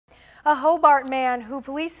A Hobart man who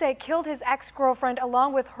police say killed his ex-girlfriend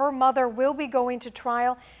along with her mother will be going to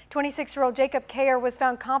trial. 26-year-old Jacob Cayer was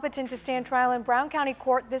found competent to stand trial in Brown County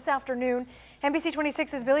Court this afternoon. NBC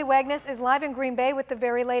 26's Billy Wagnes is live in Green Bay with the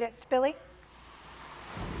very latest. Billy?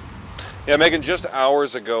 Yeah, Megan, just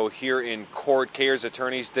hours ago here in court, Cayer's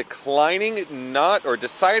attorneys deciding not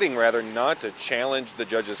to challenge the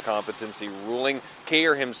judge's competency ruling.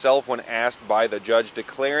 Cayer himself, when asked by the judge,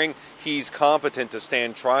 declaring he's competent to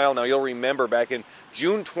stand trial. Now, you'll remember back in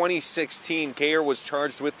June 2016, Cayer was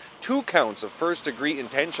charged with 2 counts of first-degree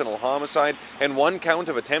intentional homicide and 1 count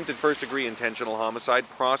of attempted first-degree intentional homicide.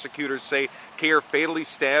 Prosecutors say Cayer fatally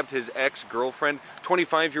stabbed his ex-girlfriend,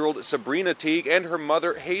 25-year-old Sabrina Teague, and her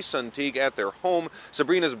mother, Hae-Sun Teague, at their home.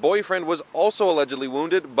 Sabrina's boyfriend was also allegedly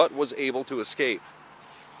wounded, but was able to escape.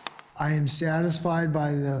 I am satisfied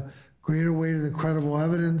by the greater weight of the credible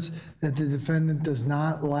evidence that the defendant does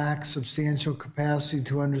not lack substantial capacity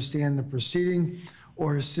to understand the proceeding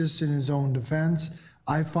or assist in his own defense.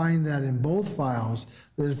 I find that in both files,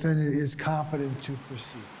 the defendant is competent to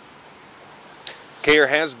proceed. Cayer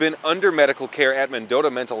has been under medical care at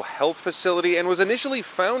Mendota Mental Health Facility and was initially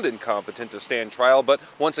found incompetent to stand trial, but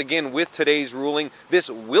once again, with today's ruling, this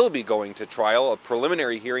will be going to trial. A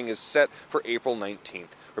preliminary hearing is set for April 19th.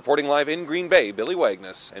 Reporting live in Green Bay, Billy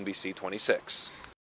Wagnes, NBC 26.